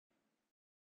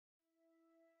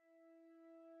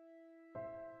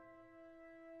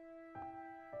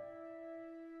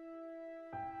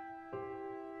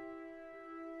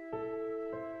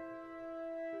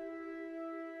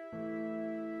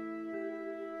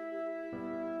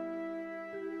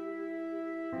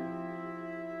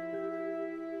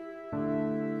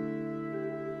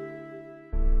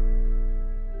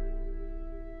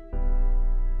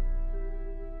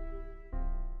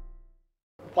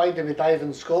why do we dive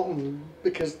in Scotland?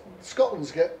 Because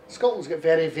Scotland's got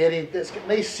very varied. It's got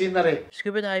nice scenery.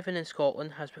 Scuba diving in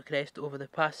Scotland has progressed over the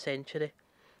past century.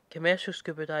 Commercial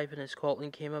scuba diving in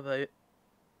Scotland came about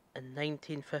in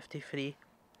 1953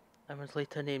 and was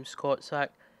later named Scotsack.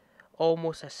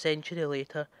 Almost a century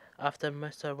later, after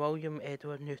Mr. William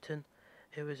Edward Newton,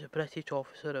 who was a British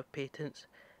officer of patents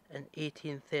in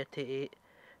 1838,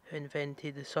 who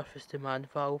invented the surface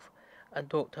demand valve, and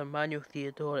Dr. Manuel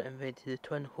Theodore invented the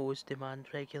twin hose demand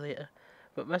regulator.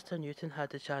 But Mr. Newton had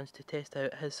the chance to test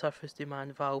out his surface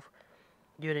demand valve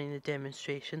during the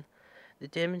demonstration. The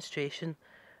demonstration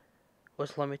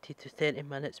was limited to 30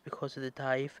 minutes because of the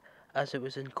dive, as it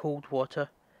was in cold water,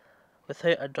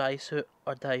 without a dry suit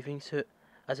or diving suit,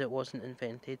 as it wasn't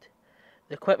invented.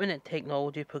 The equipment and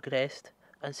technology progressed,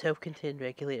 and self-contained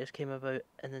regulators came about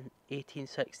in the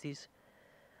 1860s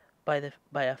by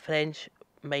a French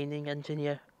mining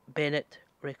engineer, Bennett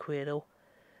Requerel,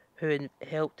 who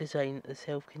helped design the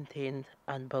self-contained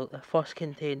and built the first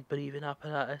contained breathing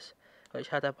apparatus, which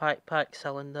had a backpack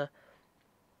cylinder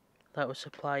that was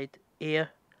supplied air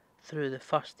through the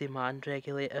first demand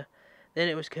regulator. Then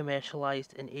it was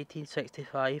commercialised in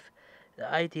 1865.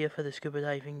 The idea for the scuba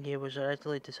diving gear was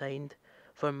originally designed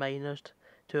for miners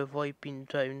to avoid being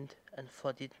drowned in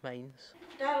flooded mines.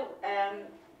 Darryl,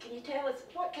 can you tell us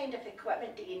what kind of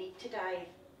equipment do you need to dive,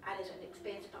 and is it an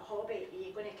expensive hobby? Are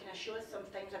you going to kind of show us some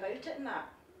things about it and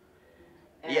that?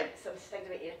 Yep. Some things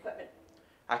about your equipment.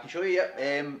 I can show you.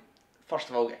 First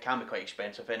of all, it can be quite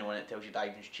expensive. Anyone that tells you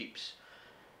diving's cheap's,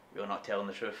 you're not telling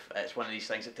the truth. It's one of these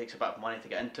things that takes a bit of money to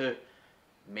get into.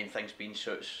 The main things being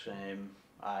suits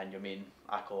and your main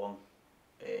aqualung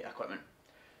equipment.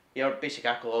 Your basic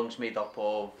aqualung's made up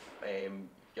of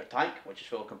your tank, which is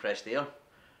full of compressed air.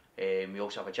 You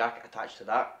also have a jacket attached to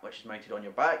that, which is mounted on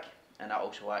your back, and that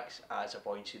also acts as a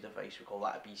buoyancy device. We call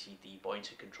that a BCD,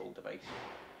 buoyancy control device.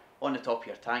 On the top of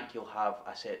your tank, you'll have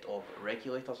a set of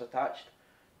regulators attached.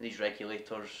 These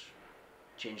regulators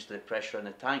change the pressure in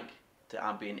the tank to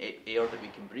ambient air that we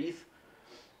can breathe.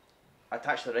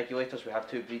 Attached to the regulators, we have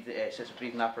two sets of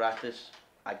breathing apparatus,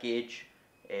 a gauge,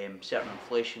 certain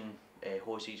inflation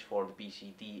hoses for the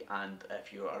BCD, and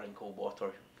if you are in cold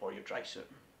water, for your dry suit.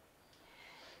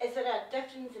 Is there a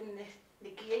difference in the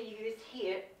gear you use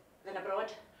here than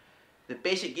abroad? The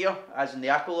basic gear, as in the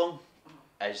aqualung,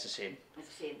 is the same. It's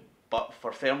the same. But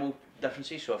for thermal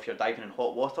differences, so if you're diving in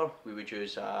hot water, we would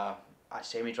use a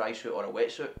semi-dry suit or a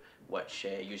wetsuit, which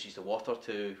uses the water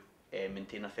to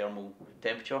maintain a thermal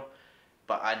temperature.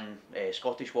 But in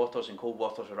Scottish waters and cold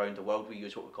waters around the world, we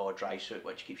use what we call a dry suit,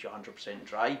 which keeps you 100%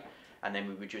 dry. And then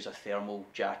we would use a thermal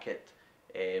jacket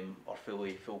or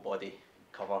full body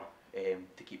cover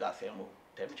to keep that thermal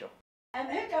temperature.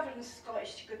 Who governs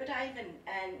Scottish scuba diving,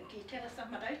 and can you tell us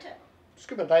something about it?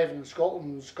 Scuba diving in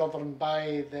Scotland is governed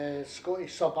by the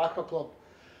Scottish Sub-Aqua Club.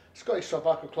 Scottish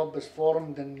Sub-Aqua Club was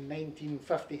formed in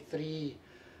 1953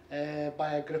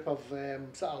 by a group of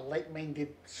sort of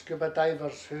like-minded scuba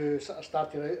divers who sort of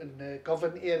started out in the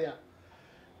Govan area.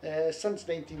 Since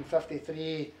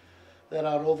 1953, there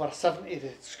are over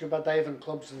 70 scuba diving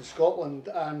clubs in Scotland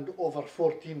and over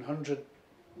 1,400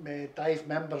 dive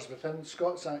members within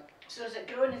Scotsack. So has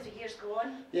it grown as the years go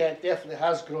on? Yeah, it definitely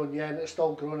has grown, yeah, and it's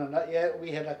still growing in that. Yeah,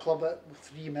 we had a club at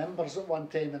 3 members at one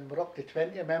time, and we're up to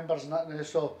 20 members and that now,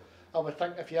 so I would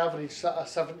think if you average sort of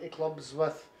 70 clubs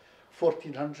with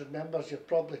 1,400 members, you're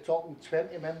probably talking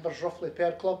 20 members roughly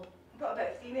per club. What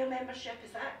about female membership?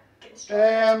 Is that getting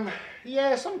stronger?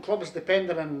 Yeah, some clubs,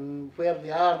 depending on where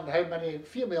they are and how many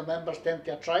female members, tend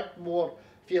to attract more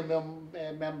female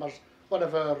members. One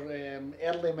of our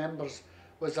early members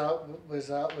was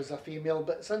a female,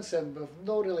 but since then we've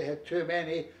not really had too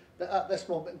many. But at this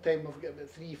moment in time, we've got about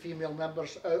 3 female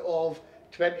members out of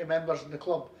 20 members in the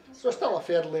club. So it's still a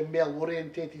fairly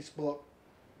male-orientated sport.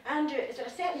 Andrew, is there a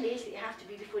certain age that you have to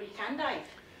be before you can dive?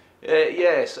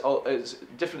 Yes,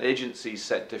 different agencies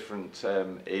set different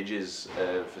ages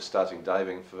for starting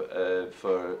diving.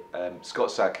 For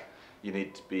Scotsack, you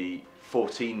need to be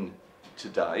 14 to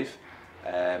dive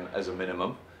as a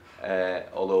minimum,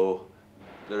 although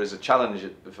there is a challenge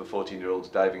for 14-year-olds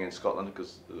diving in Scotland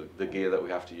because the gear that we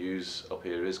have to use up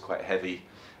here is quite heavy,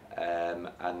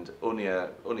 and only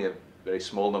a very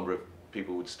small number of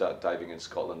people would start diving in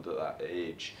Scotland at that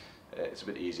age. It's a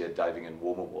bit easier diving in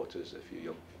warmer waters if you're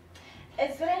young.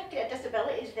 Is there any kind of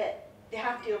disabilities that they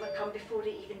have to overcome before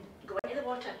they even go into the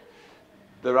water?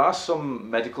 There are some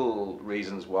medical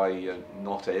reasons why you're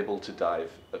not able to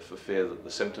dive for fear that the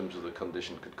symptoms of the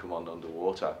condition could come on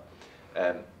underwater.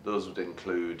 Those would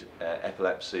include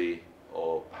epilepsy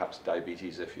or perhaps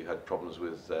diabetes if you had problems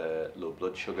with low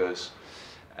blood sugars.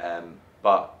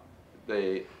 but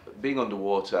being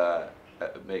underwater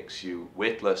makes you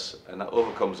weightless, and that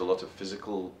overcomes a lot of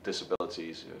physical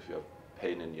disabilities. If you have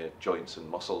pain in your joints and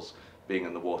muscles, being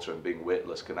in the water and being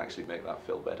weightless can actually make that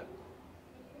feel better.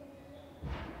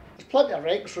 There's plenty of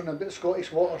wrecks running about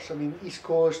Scottish waters. I mean, East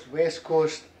Coast, West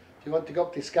Coast. If you want to go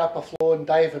up to Scapa Flow and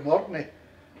dive in Orkney,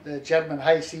 the German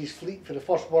high seas fleet for the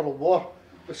First World War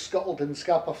was scuttled in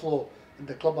Scapa Flow, and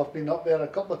the club have been up there a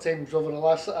couple of times over the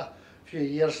last few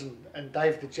years and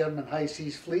dived the German high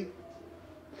seas fleet.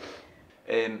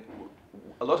 A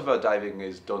lot of our diving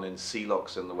is done in sea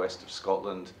locks in the west of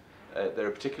Scotland. They're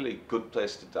a particularly good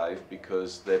place to dive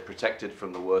because they're protected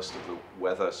from the worst of the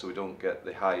weather, so we don't get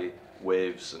the high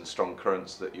waves and strong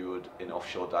currents that you would in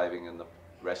offshore diving in the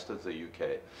rest of the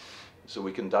UK. So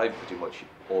we can dive pretty much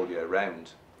all year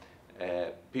round.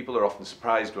 People are often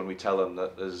surprised when we tell them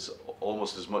that there's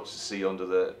almost as much to see under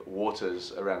the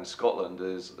waters around Scotland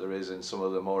as there is in some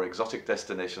of the more exotic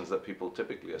destinations that people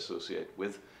typically associate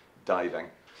with diving.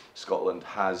 Scotland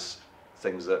has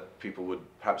things that people would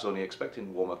perhaps only expect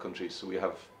in warmer countries. So we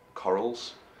have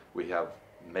corals, we have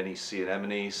many sea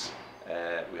anemones,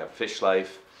 we have fish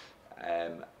life,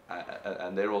 and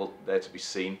they're all there to be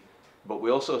seen. But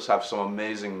we also have some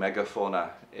amazing megafauna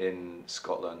in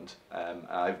Scotland.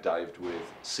 I've dived with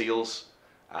seals,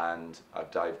 and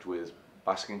I've dived with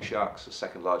basking sharks, the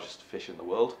second largest fish in the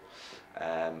world.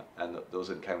 And those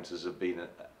encounters have been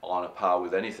on a par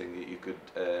with anything that you could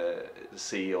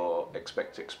see or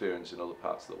expect to experience in other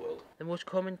parts of the world. The most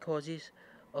common causes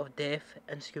of death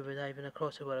in scuba diving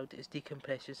across the world is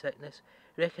decompression sickness,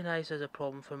 recognised as a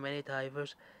problem for many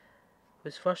divers. It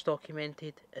was first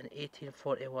documented in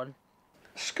 1841.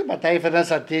 Scuba diving is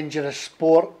a dangerous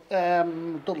sport.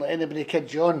 Don't let anybody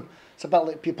kid you on. It's a bit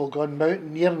like people going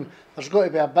mountaineering. There's got to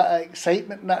be a bit of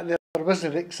excitement in that. If there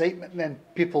wasn't excitement, then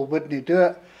people wouldn't do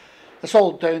it. It's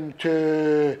all down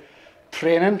to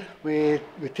training. We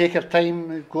take our time,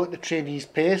 we go at the trainees'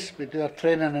 pace, we do our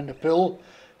training in the pool,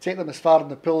 take them as far in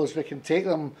the pool as we can take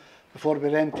them before we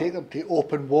then take them to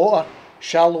open water,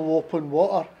 shallow open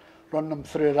water, run them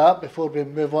through that before we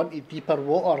move on to deeper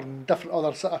water and different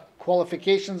other sort of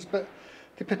qualifications. But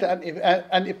to put it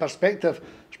into perspective,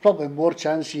 there's probably more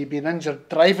chance of you being injured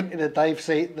driving to the dive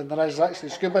site than there is actually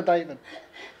scuba diving.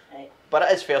 But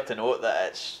it is fair to note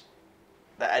that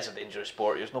that is a dangerous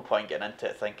sport. There's no point getting into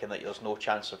it thinking that there's no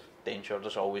chance of danger.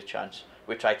 There's always chance.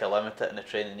 We try to limit it in the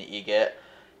training that you get,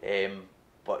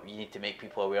 but you need to make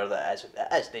people aware that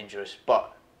it is dangerous.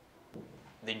 But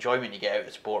the enjoyment you get out of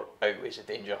the sport outweighs the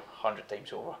danger 100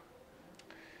 times over.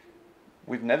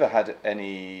 We've never had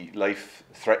any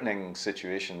life-threatening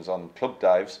situations on club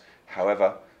dives.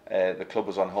 However, the club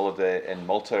was on holiday in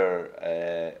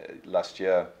Malta last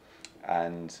year,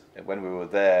 and when we were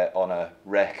there on a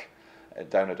wreck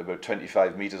down at about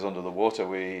 25 metres under the water,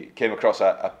 we came across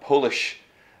a Polish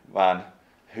man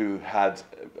who had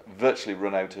virtually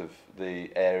run out of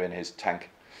the air in his tank.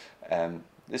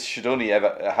 This should only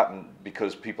ever happen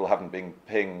because people haven't been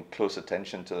paying close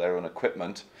attention to their own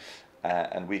equipment,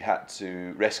 and we had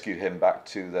to rescue him back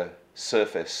to the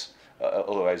surface,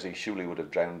 otherwise he surely would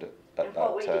have drowned at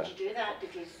what way did you do that?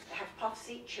 Did you have puffs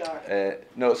each or?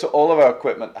 No, so all of our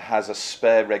equipment has a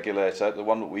spare regulator. The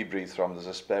one that we breathe from, there's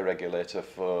a spare regulator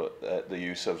for the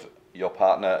use of your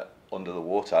partner under the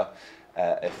water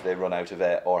if they run out of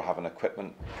air or have an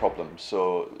equipment problem.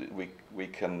 So we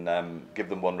can give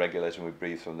them one regulator and we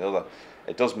breathe from the other.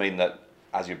 It does mean that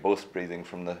as you're both breathing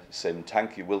from the same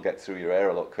tank, you will get through your air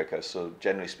a lot quicker. So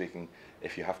generally speaking,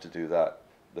 if you have to do that,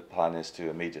 the plan is to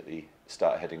immediately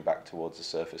start heading back towards the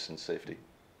surface in safety.